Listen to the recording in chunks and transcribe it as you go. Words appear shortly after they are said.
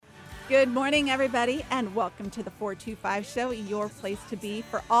Good morning, everybody, and welcome to the 425 Show, your place to be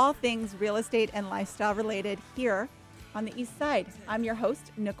for all things real estate and lifestyle related here on the East Side. I'm your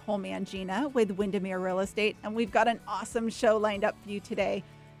host, Nicole Mangina with Windermere Real Estate, and we've got an awesome show lined up for you today.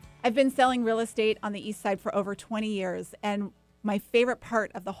 I've been selling real estate on the East Side for over 20 years, and my favorite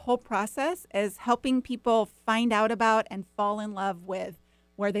part of the whole process is helping people find out about and fall in love with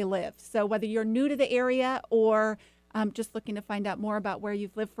where they live. So whether you're new to the area or just looking to find out more about where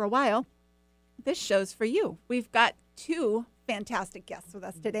you've lived for a while, this show's for you. We've got two fantastic guests with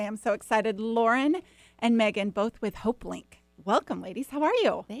us today. I'm so excited. Lauren and Megan, both with Hopelink. Welcome, ladies. How are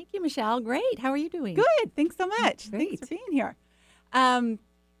you? Thank you, Michelle. Great. How are you doing? Good. Thanks so much. Great. Thanks for being here.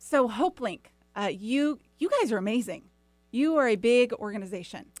 So Hopelink, you guys are amazing. You are a big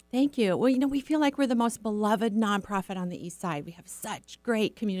organization. Thank you. Well, we feel like we're the most beloved nonprofit on the East Side. We have such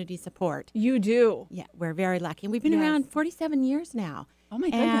great community support. You do. Yeah, we're very lucky. And we've been around 47 years now. Oh, my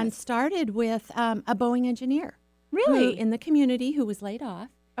goodness. And started with a Boeing engineer. Really? Who, in the community, who was laid off.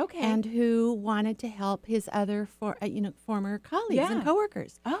 Okay. And who wanted to help his other former colleagues and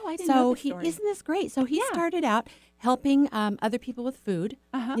coworkers. Oh, I didn't know this story. Isn't this great? So he started out helping other people with food,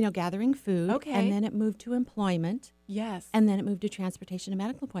 gathering food. Okay. And then it moved to employment. Yes. And then it moved to transportation and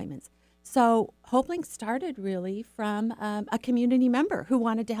medical appointments. So Hopelink started really from a community member who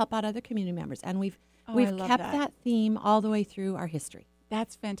wanted to help out other community members. And we've kept that theme all the way through our history.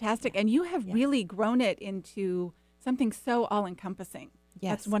 That's fantastic. And you have really grown it into something so all-encompassing.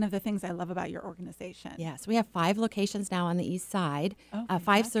 Yes. That's one of the things I love about your organization. Yes. We have 5 locations now on the East Side,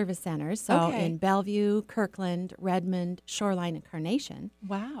 5 service centers. So in Bellevue, Kirkland, Redmond, Shoreline, and Carnation.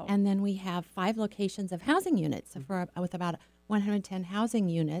 Wow. And then we have 5 locations of housing units with about 110 housing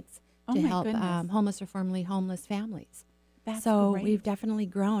units to help homeless or formerly homeless families. That's so great. We've definitely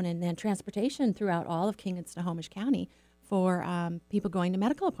grown. And then transportation throughout all of King and Snohomish County for people going to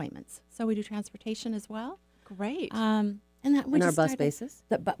medical appointments. So we do transportation as well. Great. And our bus bases?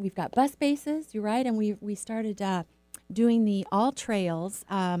 We've got bus bases, you're right, and we started doing the all trails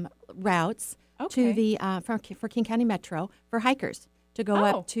routes to the for King County Metro for hikers to go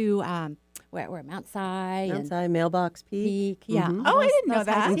up to where Mount Si, Mailbox Peak. Yeah. Mm-hmm. Oh, I didn't know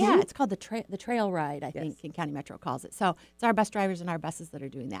that. Yeah, it's called the trail ride, I think King County Metro calls it. So it's our bus drivers and our buses that are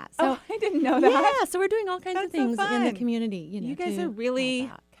doing that. So I didn't know that. Yeah, so we're doing all kinds of things in the community. You guys are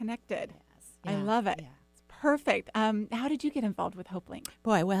really connected. Yes. I Yeah. love it. Yeah. Perfect. How did you get involved with Hopelink?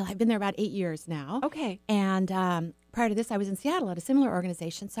 Boy, well, I've been there about 8 years now. Okay. And prior to this, I was in Seattle at a similar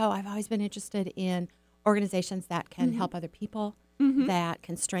organization. So I've always been interested in organizations that can help other people, that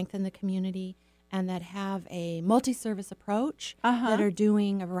can strengthen the community, and that have a multi-service approach that are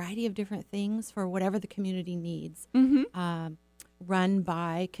doing a variety of different things for whatever the community needs, run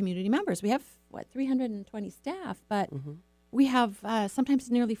by community members. We have, 320 staff, but we have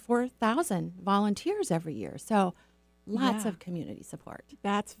sometimes nearly 4,000 volunteers every year. So lots of community support.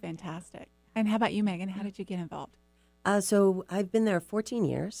 That's fantastic. And how about you, Megan? How did you get involved? So I've been there 14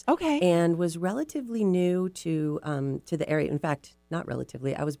 years. Okay. And was relatively new to the area. In fact, not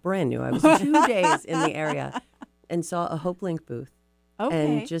relatively. I was brand new. I was 2 days in the area and saw a Hopelink booth.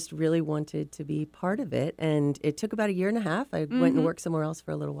 Okay. And just really wanted to be part of it. And it took about a year and a half. I went and worked somewhere else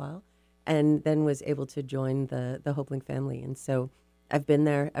for a little while. And then was able to join the Hopelink family. And so I've been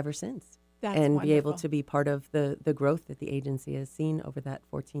there ever since. That's and wonderful. be able to be part of the growth that the agency has seen over that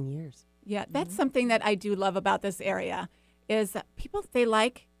 14 years. Yeah, that's something that I do love about this area is that people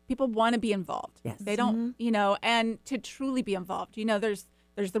want to be involved. Yes. They don't, and to truly be involved. There's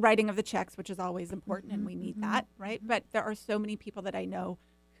the writing of the checks, which is always important, and we need that, right? But there are so many people that I know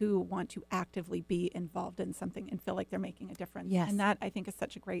who want to actively be involved in something and feel like they're making a difference. Yes. And that, I think, is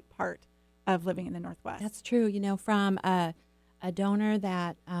such a great part of living in the Northwest. That's true. From a donor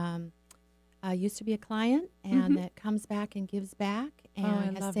that used to be a client and that comes back and gives back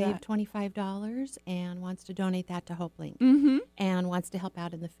and has saved $25 and wants to donate that to Hopelink and wants to help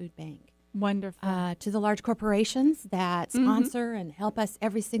out in the food bank. Wonderful. To the large corporations that sponsor and help us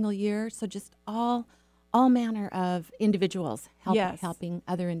every single year. So just all manner of individuals helping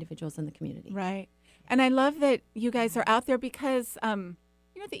other individuals in the community. Right. And I love that you guys are out there because,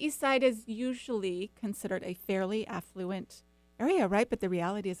 the East Side is usually considered a fairly affluent area, right? But the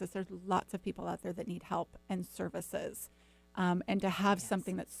reality is there's lots of people out there that need help and services. And to have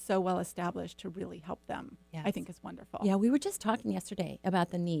something that's so well established to really help them, I think is wonderful. Yeah, we were just talking yesterday about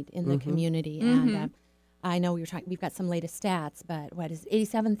the need in the community. And I know we've got some latest stats, but what is it,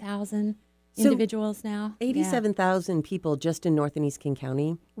 87,000 individuals now? 87,000 people just in North and East King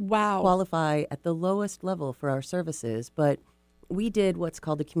County qualify at the lowest level for our services, but we did what's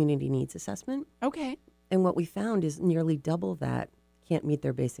called a community needs assessment. Okay. And what we found is nearly double that can't meet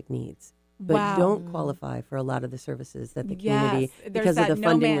their basic needs, but don't qualify for a lot of the services that the community, because of the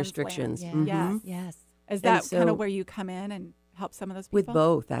funding restrictions. Yes. Is that kind of where you come in and help some of those people? With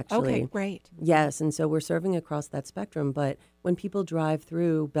both, actually. Okay, great. Yes, and so we're serving across that spectrum. But when people drive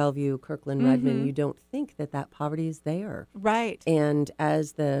through Bellevue, Kirkland, Redmond, you don't think that poverty is there. Right. And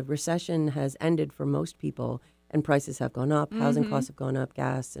as the recession has ended for most people and prices have gone up, housing costs have gone up,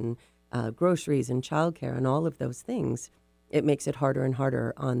 gas and groceries and childcare and all of those things, it makes it harder and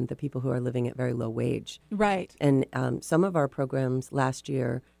harder on the people who are living at very low wage. Right. And some of our programs last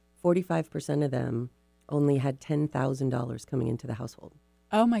year, 45% of them only had $10,000 coming into the household.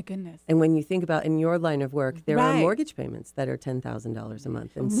 Oh, my goodness. And when you think about in your line of work, there are mortgage payments that are $10,000 a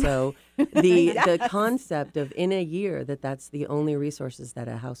month. And so the concept of in a year that's the only resources that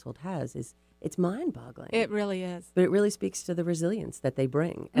a household has it's mind-boggling. It really is. But it really speaks to the resilience that they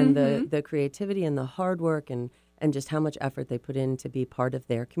bring and the creativity and the hard work and just how much effort they put in to be part of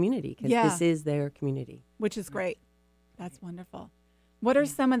their community, because this is their community. Which is great. That's wonderful. What are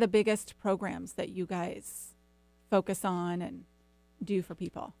some of the biggest programs that you guys focus on and do for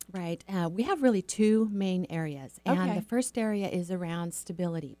people? Right. We have really two main areas. And the first area is around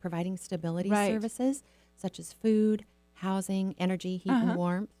stability, providing stability services such as food, housing, energy, heat and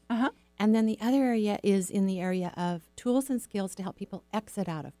warmth. And then the other area is in the area of tools and skills to help people exit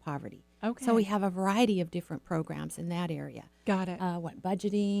out of poverty. Okay. So we have a variety of different programs in that area. Got it.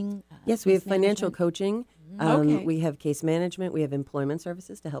 Budgeting? Yes, we have financial management. coaching. We have case management. We have employment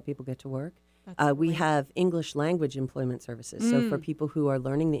services to help people get to work. We have English language employment services. So for people who are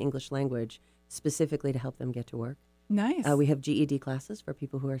learning the English language, specifically to help them get to work. Nice. We have GED classes for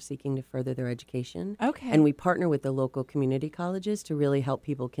people who are seeking to further their education. Okay. And we partner with the local community colleges to really help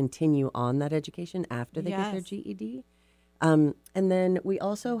people continue on that education after they get their GED. And then we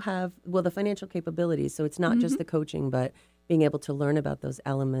also have, the financial capabilities. So it's not just the coaching, but being able to learn about those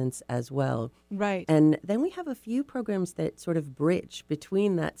elements as well. Right. And then we have a few programs that sort of bridge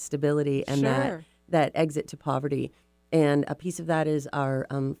between that stability and that exit to poverty. And a piece of that is our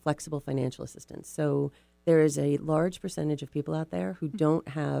flexible financial assistance. So there is a large percentage of people out there who don't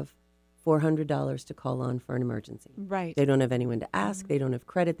have $400 to call on for an emergency. Right. They don't have anyone to ask. They don't have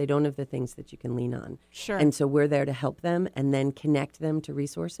credit. They don't have the things that you can lean on. Sure. And so we're there to help them and then connect them to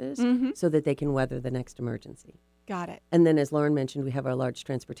resources so that they can weather the next emergency. Got it. And then, as Lauren mentioned, we have our large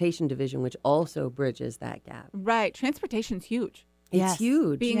transportation division, which also bridges that gap. Right. Transportation's huge. It's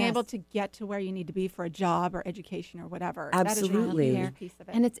huge. Being able to get to where you need to be for a job or education or whatever. Absolutely. That is a huge piece of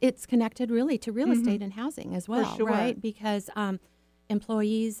it. And it's connected really to real estate and housing as well, sure. right? Because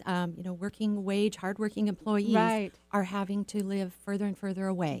employees, hardworking employees are having to live further and further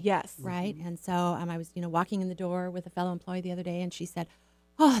away. Yes. Right? And so I was, walking in the door with a fellow employee the other day, and she said,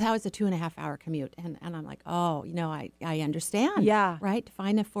 oh, that was a 2.5-hour commute. And I'm like, I understand. Yeah. Right? To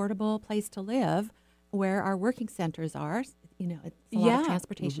find an affordable place to live where our working centers are, it's a lot of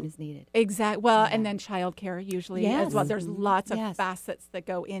transportation is needed. Exactly. Well, and then childcare usually as well. There's lots of Yes. facets that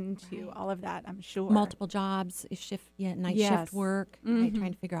go into all of that, I'm sure. Multiple jobs, night shift work, right,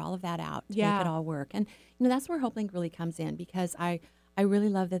 trying to figure all of that out to make it all work. And that's where Hopelink really comes in, because I really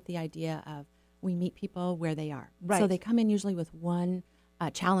love that the idea of we meet people where they are. Right. So they come in usually with one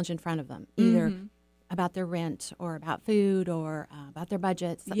challenge in front of them, either about their rent or about food or about their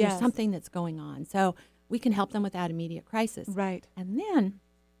budgets. There's something that's going on. So we can help them with that immediate crisis. Right. And then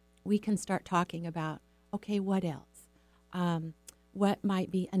we can start talking about, okay, what else? What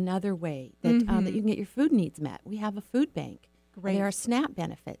might be another way that, that you can get your food needs met? We have a food bank. Great. There are SNAP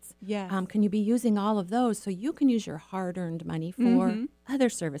benefits. Yes. Can you be using all of those so you can use your hard-earned money for other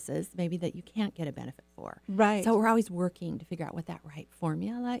services maybe that you can't get a benefit for? Right. So we're always working to figure out what that right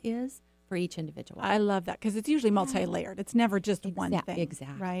formula is for each individual. I love that, because it's usually multi-layered. It's never just one thing.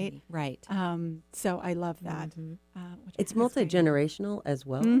 Exactly. Right. So I love that. It's multi-generational as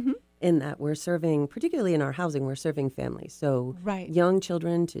well, in that we're serving, particularly in our housing, we're serving families. So young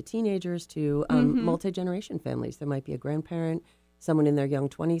children to teenagers to multi-generation families. There might be a grandparent, someone in their young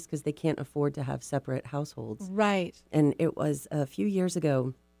 20s, because they can't afford to have separate households. Right. And it was a few years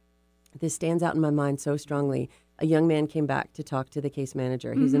ago, this stands out in my mind so strongly. A young man came back to talk to the case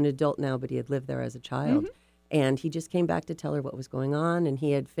manager. He's an adult now, but he had lived there as a child. And he just came back to tell her what was going on. And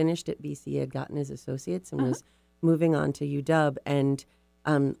he had finished at BC, had gotten his associates, and was moving on to UW. And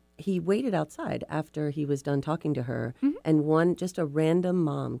he waited outside after he was done talking to her. And just a random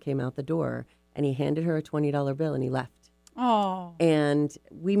mom came out the door, and he handed her a $20 bill, and he left. Oh. And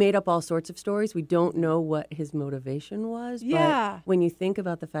we made up all sorts of stories. We don't know what his motivation was. Yeah. But when you think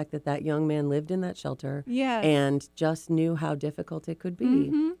about the fact that that young man lived in that shelter Yes. and just knew how difficult it could be.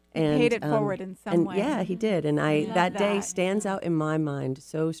 Mm-hmm. And paid it forward in some way. Yeah, he did. And love that day that. stands out in my mind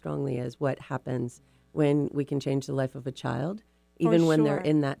so strongly as what happens when we can change the life of a child, even when they're sure.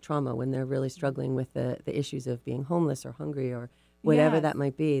 in that trauma, when they're really struggling with the issues of being homeless or hungry or whatever Yes. that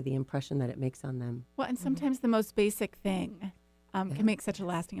might be, the impression that it makes on them. Well, and sometimes the most basic thing can make such a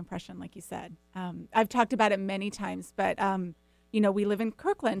lasting impression, like you said. I've talked about it many times, but, we live in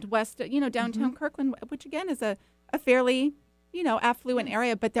Kirkland, downtown Kirkland, which, again, is a fairly, affluent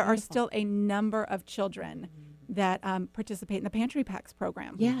area, but there are still a number of children that participate in the Pantry Packs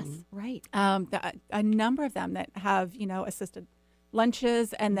program. Yes, right. A number of them that have, assisted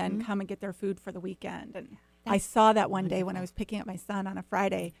lunches and then come and get their food for the weekend. And I saw that one day when I was picking up my son on a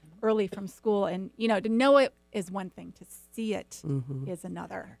Friday early from school. And, to know it is one thing, to see it is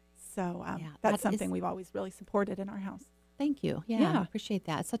another. So that's something we've always really supported in our house. Thank you. Yeah, I appreciate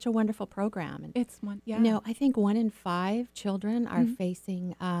that. It's such a wonderful program. And it's one, yeah. I think 1 in 5 children are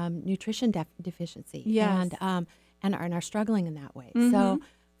facing nutrition deficiency. Yes. And are struggling in that way. So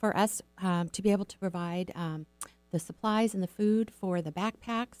for us to be able to provide the supplies and the food for the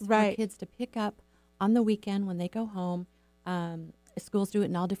backpacks for kids to pick up on the weekend when they go home. Schools do it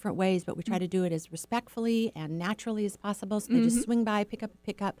in all different ways, but we try to do it as respectfully and naturally as possible. So they just swing by, pick up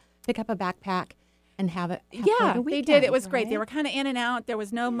a backpack, and have it. Yeah, the they did. It was great. They were kind of in and out. There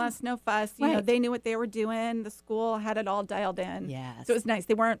was no muss, no fuss. You know, they knew what they were doing. The school had it all dialed in. Yes. So it was nice.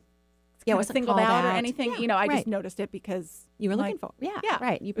 They weren't wasn't singled called out or out. anything. Yeah, I just noticed it because you were looking for. Yeah,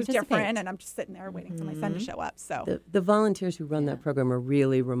 right. You it was different, and I'm just sitting there waiting for my son to show up. So the volunteers who run that program are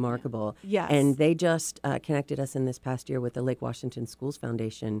really remarkable. Yes. And they just connected us in this past year with the Lake Washington Schools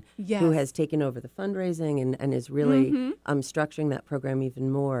Foundation, who has taken over the fundraising and is really structuring that program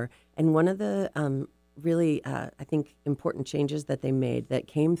even more. And one of the really, I think, important changes that they made that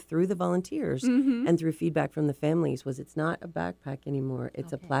came through the volunteers and through feedback from the families was it's not a backpack anymore.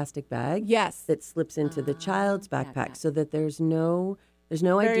 It's a plastic bag that slips into the child's backpack so that there's no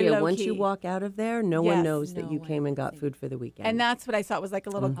idea. Once you walk out of there, no one knows that you came and got food for the weekend. And that's what I saw. It was like a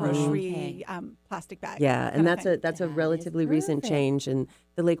little grocery plastic bag. Yeah, and that's a relatively recent change. And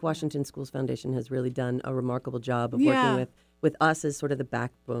the Lake Washington Schools Foundation has really done a remarkable job of working with us as sort of the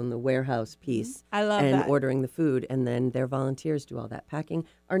backbone, the warehouse piece. I love and that. ordering the food. And then their volunteers do all that packing.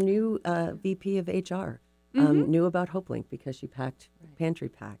 Our new VP of HR knew about Hopelink because she packed pantry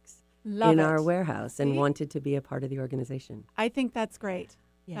packs in our warehouse and wanted to be a part of the organization. I think that's great.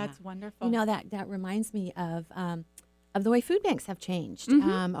 Yeah. That's wonderful. That reminds me of the way food banks have changed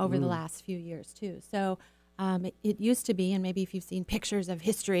over the last few years, too. So it used to be, and maybe if you've seen pictures of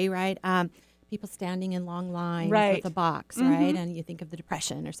history, right, people standing in long lines with a box, right, and you think of the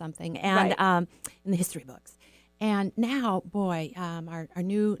Depression or something, and in the history books. And now, boy, our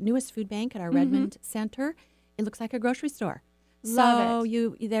newest food bank at our Redmond Center, it looks like a grocery store. Love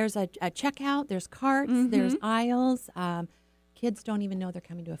it. There's a checkout, there's carts, there's aisles. Kids don't even know they're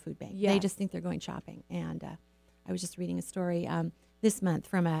coming to a food bank. They just think they're going shopping. And I was just reading a story this month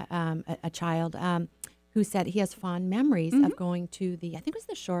from a child who said he has fond memories of going to I think it was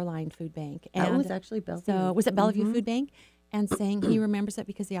the Shoreline Food Bank. And that was actually Bellevue. So was it Bellevue Food Bank? And saying he remembers it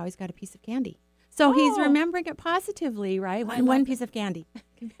because he always got a piece of candy. So he's remembering it positively, right? One piece of candy.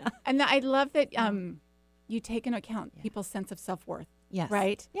 And I love that you take into account people's sense of self-worth. Yes.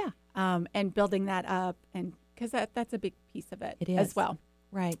 Right? Yeah. And building that up, and because that's a big piece of it, is. as well.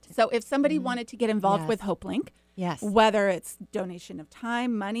 Right. So if somebody wanted to get involved with Hopelink, whether it's donation of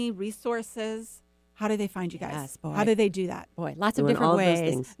time, money, resources, how do they find you guys? Yes, boy. How do they do that? Boy, lots of Doing different all ways. those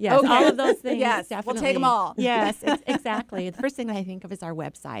things. Yes, all of those things. Yes, definitely. we'll take them all. Yes, exactly. The first thing that I think of is our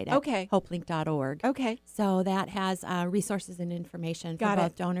website at hopelink.org. Okay. So that has resources and information for Got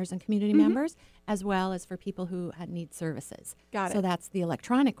both it. donors and community members, as well as for people who need services. Got So it. that's the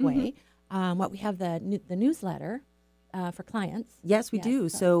electronic way. What we have the newsletter for clients. Yes, we do.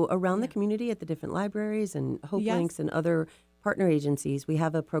 So around the community at the different libraries and Hopelinks and other partner agencies, we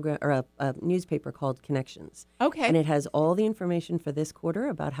have a program or a newspaper called Connections. Okay. And it has all the information for this quarter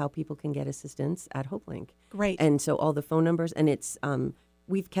about how people can get assistance at Hopelink. Great. And so all the phone numbers, and it's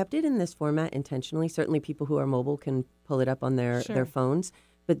we've kept it in this format intentionally. Certainly people who are mobile can pull it up on their phones.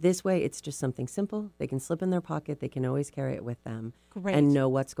 But this way, it's just something simple. They can slip in their pocket. They can always carry it with them. Great. And know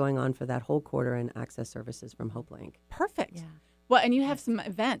what's going on for that whole quarter and access services from Hopelink. Perfect. Yeah. Well, and you have some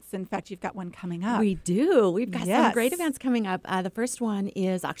events. In fact, you've got one coming up. We do. We've got some great Yes. events coming up. The first one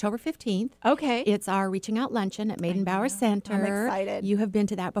is October 15th. Okay. It's our Reaching Out Luncheon at Maidenbauer Center. I'm excited. You have been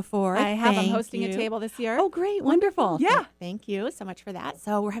to that before. I have. I'm Thank hosting a you. table this year. Oh, great. Wonderful. Yeah. Thank you so much for that.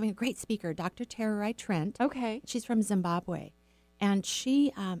 So we're having a great speaker, Dr. Tararai Trent. Okay. She's from Zimbabwe. And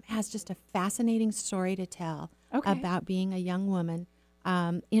she has just a fascinating story to tell about being a young woman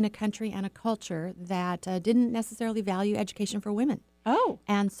in a country and a culture that didn't necessarily value education for women. Oh.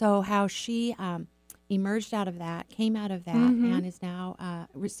 And so how she emerged out of that, came out of that, and is now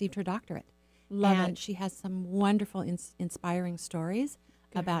received her doctorate. Love and she has some wonderful, inspiring stories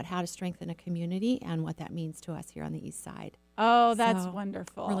about how to strengthen a community and what that means to us here on the East Side. Oh, that's So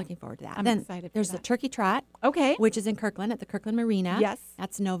wonderful. We're looking forward to that. I'm Then excited for there's the that. Turkey Trot, Okay. which is in Kirkland at the Kirkland Marina. Yes.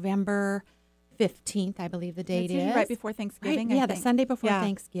 That's November 15th, I believe the date It's usually is. right before Thanksgiving. Right, I yeah, the think. Sunday before Yeah.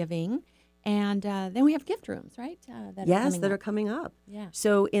 Thanksgiving. And then we have gift rooms, right? Yes, that are coming up. Yeah.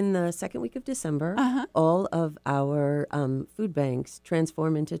 So in the second week of December, Uh-huh. all of our food banks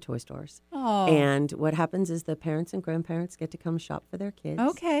transform into toy stores. Oh. And what happens is the parents and grandparents get to come shop for their kids.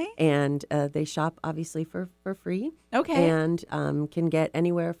 Okay. And they shop, obviously, for free. Okay. And can get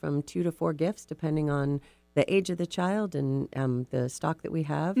anywhere from 2 to 4 gifts, depending on the age of the child and the stock that we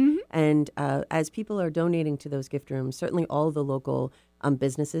have. Mm-hmm. And as people are donating to those gift rooms, certainly all the local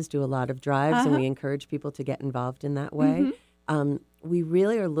businesses do a lot of drives, and we encourage people to get involved in that way. We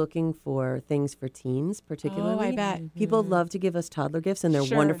really are looking for things for teens, particularly. Oh, I bet. People love to give us toddler gifts, and they're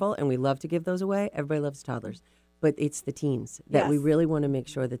Sure. wonderful, and we love to give those away. Everybody loves toddlers. But it's the teens that we Yes. really want to make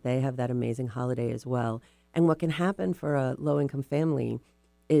sure that they have that amazing holiday as well. And what can happen for a low-income family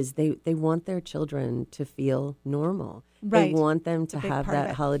is they want their children to feel normal. Right. They want them to a big have part of that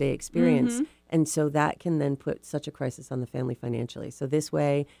it. holiday experience. And so that can then put such a crisis on the family financially. So this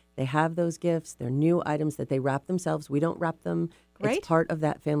way, they have those gifts. They're new items that they wrap themselves. We don't wrap them. Great. It's part of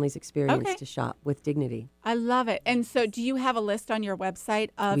that family's experience Okay. to shop with dignity. I love it. And so do you have a list on your website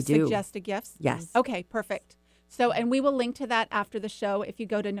of We do. suggested gifts? Yes. Okay, perfect. So, and we will link to that after the show. If you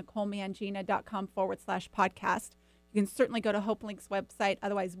go to NicoleMangina.com/podcast, you can certainly go to Hopelink's website.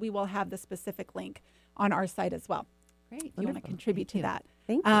 Otherwise, we will have the specific link on our site as well. Great. If you want to contribute to that.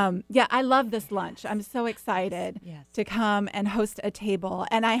 Thank you. Yeah, I love this lunch. I'm so excited Yes. to come and host a table.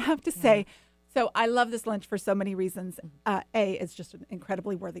 And I have to say, so I love this lunch for so many reasons. It's just an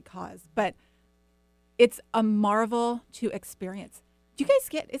incredibly worthy cause, but it's a marvel to experience. Do you guys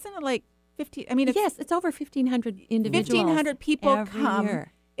get, isn't it like 15? I mean, it's Yes, it's over 1,500 individuals. 1,500 people every come.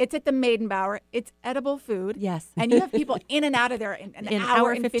 year. It's at the Maidenbauer. It's edible food. Yes. And you have people in and out of there in an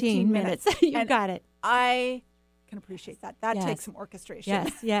hour and 15 minutes. You And got it. I can appreciate that. That Yes. takes some orchestration.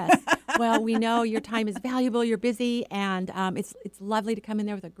 Yes, yes. Well, we know your time is valuable. You're busy, and it's lovely to come in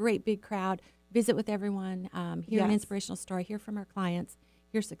there with a great big crowd, visit with everyone, hear an Yes. inspirational story, hear from our clients,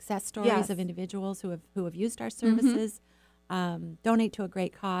 hear success stories Yes. of individuals who have used our services, donate to a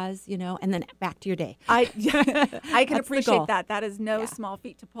great cause, and then back to your day. I can That's the appreciate goal. that. That is no Yeah. small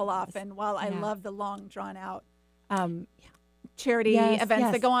feat to pull off. And while I Yeah. love the long, drawn out charity Yes, events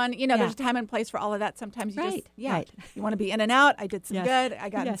yes. that go on, Yeah. there's a time and place for all of that. Sometimes you Right, just, right. you want to be in and out. I did some Yes. good. I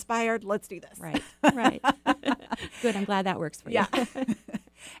got Yes. inspired. Let's do this. Right, right. Good. I'm glad that works for you. Yeah.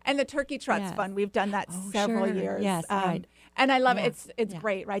 And the turkey trot's Yes. fun. We've done that Oh, several sure. years. Yes, right. And I love Yeah. it. It's Yeah.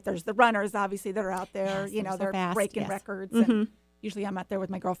 great, right? There's the runners, obviously, that are out there. Yes, they're so they're fast, breaking yes. records. Mhm. And usually I'm out there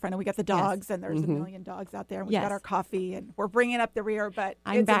with my girlfriend, and we got the dogs, and there's a million dogs out there. And we've Yes. got our coffee, and we're bringing up the rear. But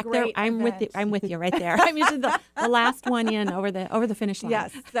I'm it's back a there. great I'm with you. event. I'm with you right there. I'm usually the last one in over the finish line.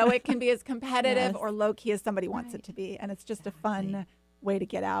 Yes. So it can be as competitive Yes. or low key as somebody wants it Right. to be, and it's just a fun way to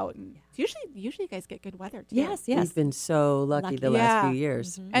get out. And it's usually you guys get good weather too. Yes, yes. We've been so lucky the Lucky. last Yeah. few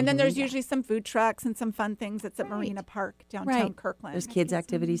years. And then there's usually some food trucks and some fun things. It's at Right. Marina Park downtown Right. Kirkland. There's kids'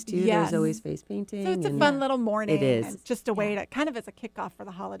 activities too. Yes. There's always face painting. So it's a and- fun little morning. It is. And just a way to kind of as a kickoff for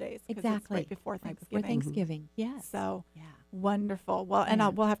the holidays. 'Cause Exactly. It's right before Right Thanksgiving. before Thanksgiving. Yes. So Yeah. wonderful. Well, and Yeah.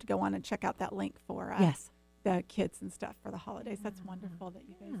 we'll have to go on and check out that link for Yes. the kids and stuff for the holidays. That's wonderful that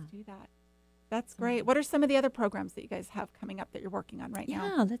you guys Yeah. do that. That's great. What are some of the other programs that you guys have coming up that you're working on right now?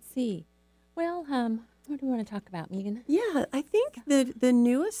 Yeah. Let's see. Well, what do we want to talk about, Megan? Yeah, I think the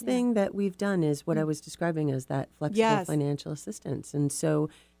newest thing that we've done is what I was describing as that flexible Yes. financial assistance. And so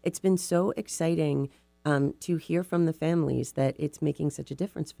it's been so exciting to hear from the families that it's making such a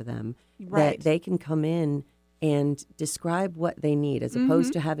difference for them Right. that they can come in and describe what they need as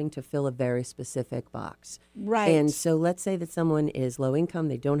opposed to having to fill a very specific box. Right. And so let's say that someone is low income,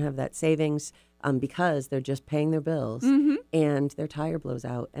 they don't have that savings because they're just paying their bills and their tire blows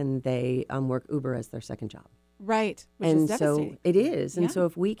out and they work Uber as their second job. Right. Which and is so devastating. it is. And Yeah. so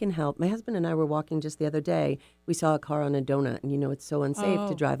if we can help, my husband and I were walking just the other day. We saw a car on a donut, and it's so unsafe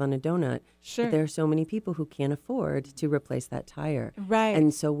to drive on a donut. Sure. But there are so many people who can't afford to replace that tire. Right.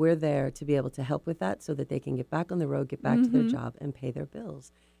 And so we're there to be able to help with that so that they can get back on the road, get back to their job, and pay their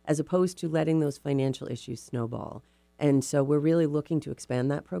bills, as opposed to letting those financial issues snowball. And so we're really looking to expand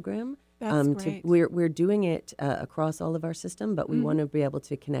that program. That's great. We're doing it across all of our system, but we want to be able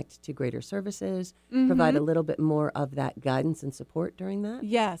to connect to greater services, provide a little bit more of that guidance and support during that.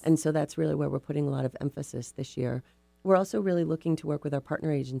 Yes. And so that's really where we're putting a lot of emphasis this year. We're also really looking to work with our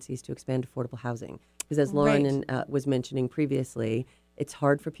partner agencies to expand affordable housing. Because as Lauren was mentioning previously, it's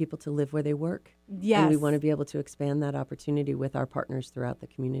hard for people to live where they work. Yes. And we want to be able to expand that opportunity with our partners throughout the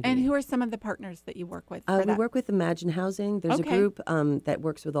community. And who are some of the partners that you work with for we that? work with Imagine Housing. There's a group that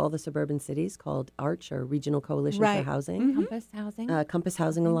works with all the suburban cities called ARCH, or Regional Coalition for Housing. Compass Housing. Compass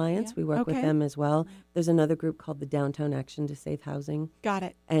Housing Alliance. We work with them as well. There's another group called the Downtown Action to Save Housing. Got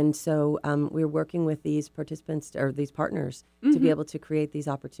it. And so we're working with these participants or these partners to be able to create these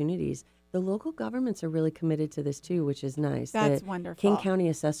opportunities. The local governments are really committed to this too, which is nice. That's the wonderful. King County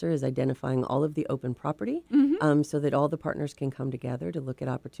Assessor is identifying all of the open property so that all the partners can come together to look at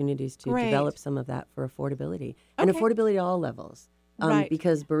opportunities to develop some of that for affordability. And affordability at all levels.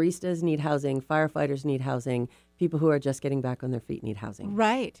 Because baristas need housing, firefighters need housing, people who are just getting back on their feet need housing.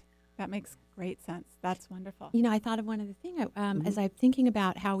 Right. That makes great sense. That's wonderful. I thought of one other thing. As I'm thinking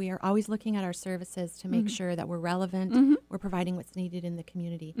about how we are always looking at our services to make sure that we're relevant, we're providing what's needed in the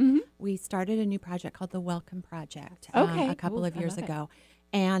community. We started a new project called the Welcome Project a couple of years ago.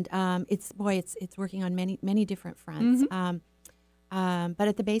 And it's working on many different fronts. But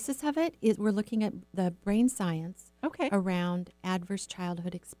at the basis of it is we're looking at the brain science around adverse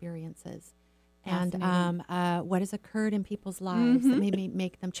childhood experiences. And what has occurred in people's lives that may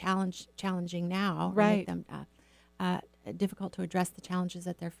make them challenging now, right? Make them difficult to address the challenges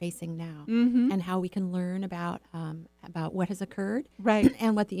that they're facing now, and how we can learn about what has occurred, right,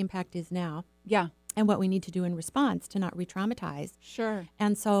 and what the impact is now, and what we need to do in response to not re-traumatize. Sure.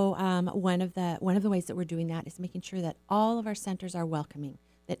 And so one of the ways that we're doing that is making sure that all of our centers are welcoming.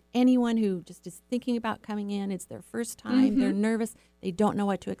 That anyone who just is thinking about coming in, it's their first time, they're nervous, they don't know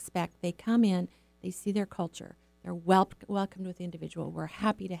what to expect. They come in, they see their culture, they're welcomed with the individual. We're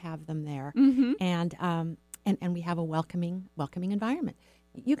happy to have them there, and we have a welcoming environment.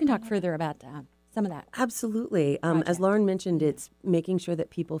 You can talk further about some of that. Absolutely. As Lauren mentioned, it's making sure that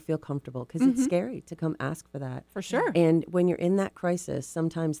people feel comfortable because it's scary to come ask for that. For sure. And when you're in that crisis,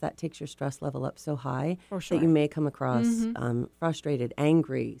 sometimes that takes your stress level up so high that you may come across frustrated,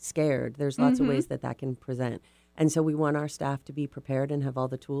 angry, scared. There's lots of ways that can present. And so we want our staff to be prepared and have all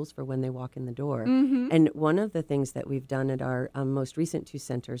the tools for when they walk in the door. And one of the things that we've done at our most recent 2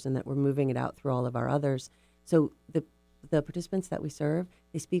 centers, and that we're moving it out through all of our others, so the participants that we serve,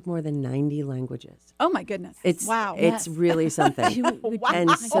 they speak more than 90 languages. Oh, my goodness. It's really something. Wow. And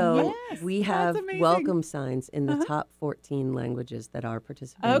so we have amazing. welcome signs in the top 14 languages that our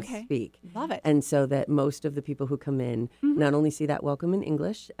participants speak. Love it. And so that most of the people who come in not only see that welcome in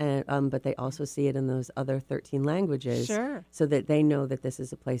English, but they also see it in those other 13 languages. Sure. So that they know that this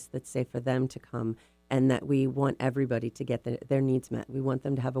is a place that's safe for them to come. And that we want everybody to get their needs met. We want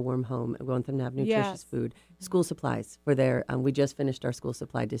them to have a warm home. We want them to have nutritious food, school supplies for their. We just finished our school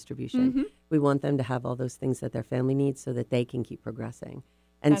supply distribution. We want them to have all those things that their family needs so that they can keep progressing.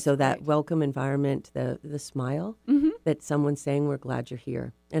 And That's so that great. welcome environment, the smile that someone's saying, "We're glad you're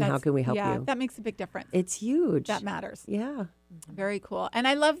here, and how can we help you?" That makes a big difference. It's huge. That matters. Yeah. Very cool. And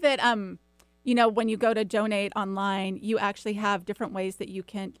I love that. When you go to donate online, you actually have different ways that you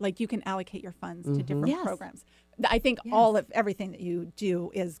can allocate your funds to different programs. I think everything that you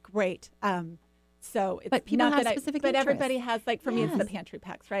do is great. So it's but people not have that specific but interests. everybody has, for me, it's the pantry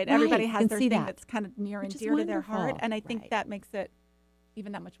packs, right? Everybody has their thing that. that's kind of near and Which is dear to their heart. wonderful. And I think that makes it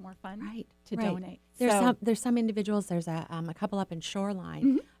even that much more fun to donate. There's some individuals, there's a couple up in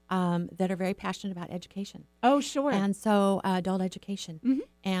Shoreline that are very passionate about education. Oh, sure. And so adult education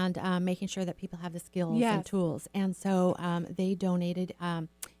and making sure that people have the skills and tools. And so they donated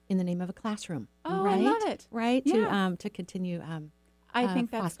in the name of a classroom. Oh, right? I love it. Right? Yeah. To continue I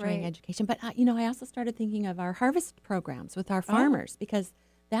think that's fostering great. education. But, I also started thinking of our harvest programs with our farmers because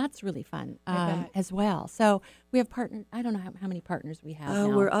that's really fun as well. So we have partners. I don't know how many partners we have now.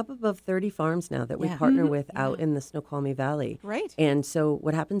 We're up above 30 farms now that we partner with out in the Snoqualmie Valley. Great. And so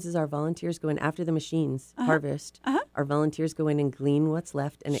what happens is our volunteers go in after the machines harvest. Our volunteers go in and glean what's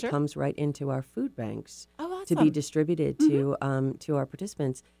left, and it comes right into our food banks to be distributed to our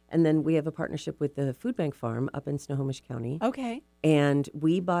participants. And then we have a partnership with the food bank farm up in Snohomish County. Okay. And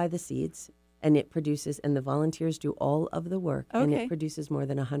we buy the seeds. and it produces, and the volunteers do all of the work, and Okay. it produces more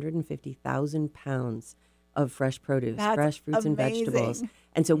than 150,000 pounds of fresh produce, That's fresh fruits and amazing. vegetables.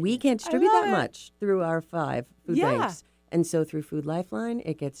 And so we can't distribute love that it. much through our 5 food Yeah. banks. And so through Food Lifeline,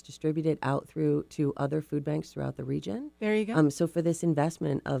 it gets distributed out through to other food banks throughout the region. There you go. So for this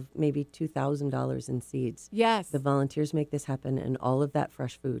investment of maybe $2,000 in seeds, Yes. the volunteers make this happen, and all of that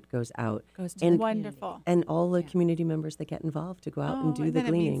fresh food goes out. Goes to And- the community. Wonderful. And all the community members that get involved to go out and do and the then it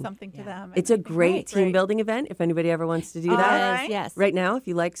gleaning. means something to Yeah. them. It's a And- great Right, team right. building event if anybody ever wants to do All that. right. Yes. Right now, if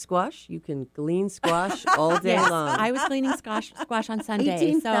you like squash, you can glean squash all day Yes, long. I was cleaning squash on Sunday.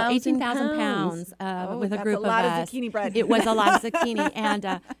 18,000 so 18,000 pounds Oh, with a that's group a lot of us. zucchini bread. It was a lot of zucchini. And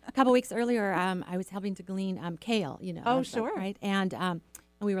a couple weeks earlier, I was helping to glean kale, Oh, sure. Right? And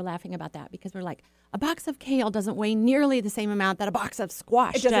we were laughing about that because we're like, a box of kale doesn't weigh nearly the same amount that a box of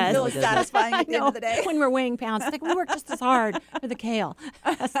squash It doesn't does. feel as satisfying at the end of the day. When we're weighing pounds, it's like we work just as hard for the kale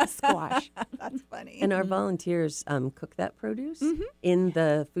as the squash. That's funny. And our volunteers cook that produce in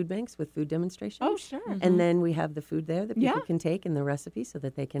the food banks with food demonstrations. Oh, sure. And then we have the food there that people Yeah. can take and the recipe so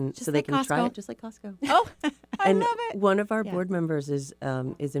that they can Just so they like can try Costco. it just like Costco. Oh, I And love it. one of our Yeah. board members is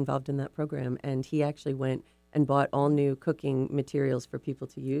involved in that program, and he actually went and bought all new cooking materials for people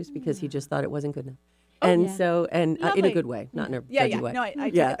to use because he just thought it wasn't good enough. And yeah. so, and in Lovely. a good way, not in a Yeah, judgy yeah. way. No, I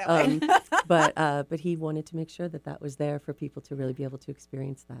take yeah, it that way. but he wanted to make sure that that was there for people to really be able to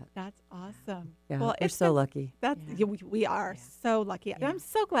experience that. That's awesome. Yeah, Well, we're it's so been- lucky. That's Yeah. we are so lucky. And Yeah. I'm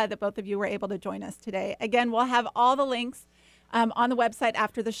so glad that both of you were able to join us today. Again, we'll have all the links on the website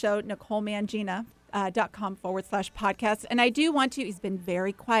after the show, NicoleMangina.com/podcast. And I do want to, he's been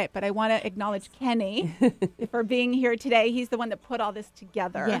very quiet, but I want to acknowledge Kenny for being here today. He's the one that put all this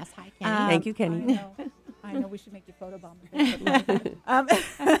together. Yes, hi, Kenny. Thank you, Kenny. I know we should make you photobomb.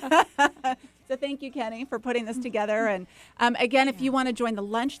 So thank you, Kenny, for putting this together. And again, if you want to join the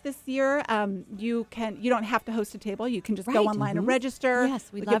lunch this year, you can. You don't have to host a table. You can just go Right. online and register.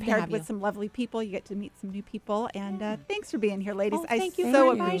 Yes, we'd we love get to paired have with you. some lovely people. You get to meet some new people. And thanks for being here, ladies. Oh, I thank you so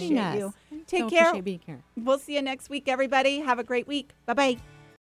for inviting appreciate us. you. So Take care. appreciate being here. We'll see you next week, everybody. Have a great week. Bye-bye.